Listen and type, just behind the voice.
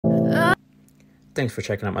Thanks for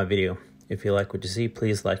checking out my video. If you like what you see,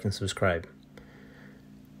 please like and subscribe.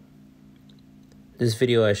 This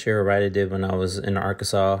video I share a ride I did when I was in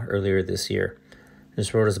Arkansas earlier this year.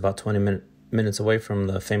 This road is about 20 minutes away from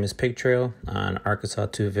the famous pig trail on Arkansas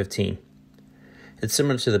 215. It's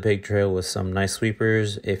similar to the pig trail with some nice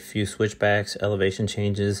sweepers, a few switchbacks, elevation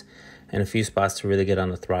changes, and a few spots to really get on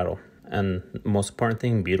the throttle. And the most important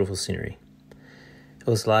thing, beautiful scenery. It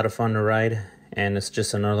was a lot of fun to ride, and it's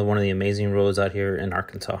just another one of the amazing roads out here in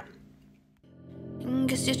Arkansas.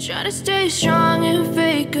 Guess you try to stay strong and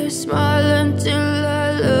fake a smile until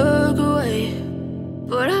I look away.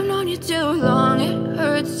 But I've known you too long, it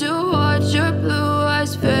hurts to watch your blue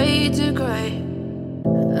eyes fade to gray.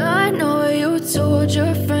 I know you told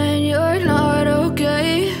your friend you're not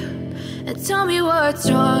okay, and tell me what's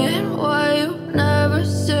wrong and why you never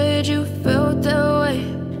said you felt that way.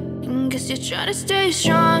 And guess you try to stay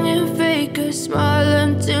strong and fake a smile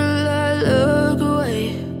until I look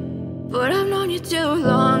away. But I've known you too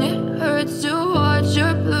long, it hurts to watch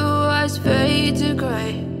your blue eyes fade to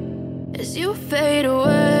gray as you fade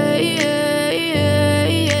away,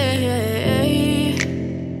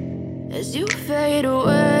 as you fade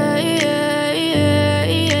away.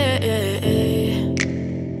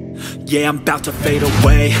 Yeah, I'm about to fade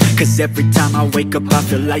away, cause every time I wake up I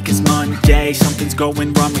feel like it's Monday. Something's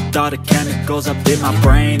going wrong with all the chemicals up in my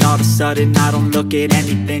brain. All of a sudden I don't look at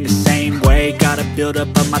anything the same way. Gotta build up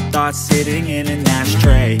of my thoughts sitting in an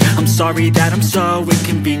ashtray. I'm sorry that I'm so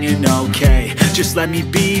inconvenient, okay. Just let me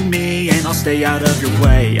be me and I'll stay out of your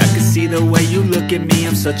way. I can see the way you look at me,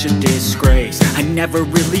 I'm such a disgrace. I never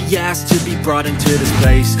really asked to be brought into this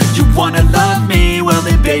place. You wanna love me? Well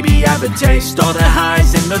then baby I have a taste. All the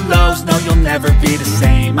highs and the lows, no, you'll never be the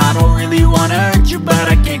same. I don't really wanna hurt you, but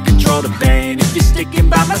I can't control the pain. If you're sticking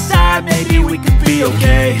by my side, maybe we could be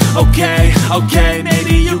okay. Okay,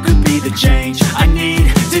 maybe you could be the change I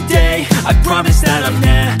need today. I promise that I've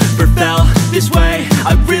never felt this way.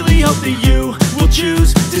 I really hope that you will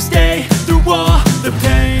choose to stay through all the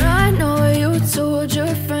pain. I know you told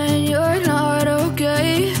your friend you're not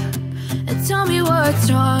okay, and tell me what's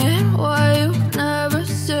wrong and why you never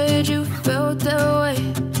said you felt that way.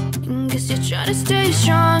 Guess you try to stay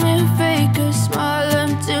strong and fake a smile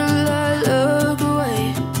until I look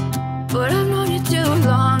away. But I've known you too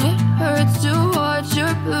long, it hurts to watch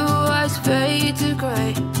your blue eyes fade to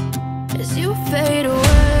gray as you fade away,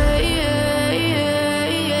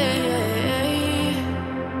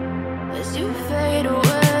 as you fade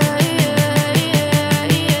away,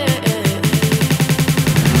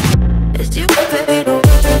 as you fade away.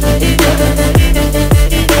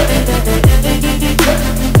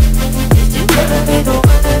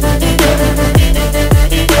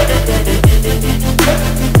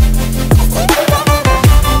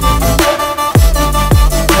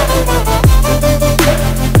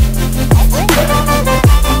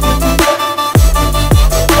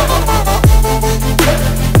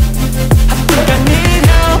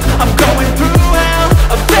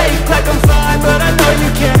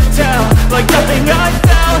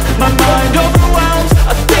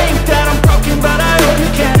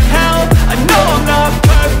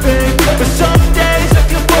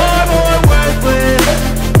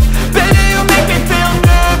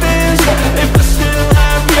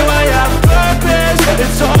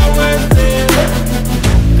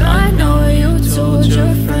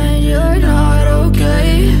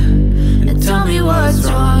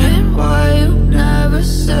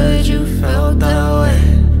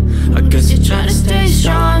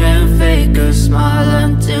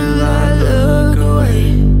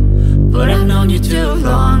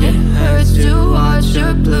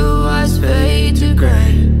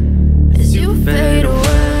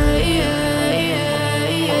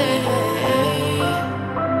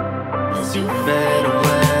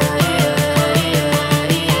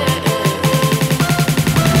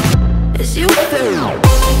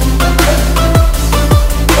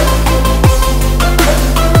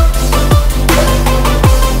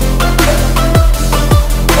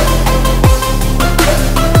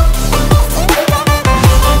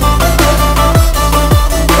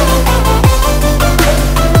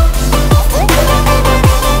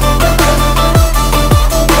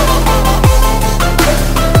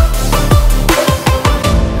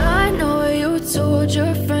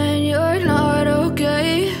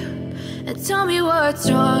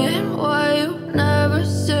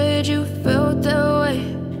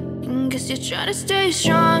 Try to stay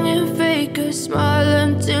strong and fake a smile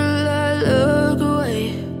until I look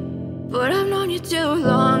away. But I've known you too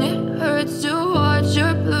long, it hurts to watch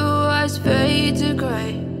your blue eyes fade to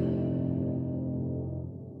gray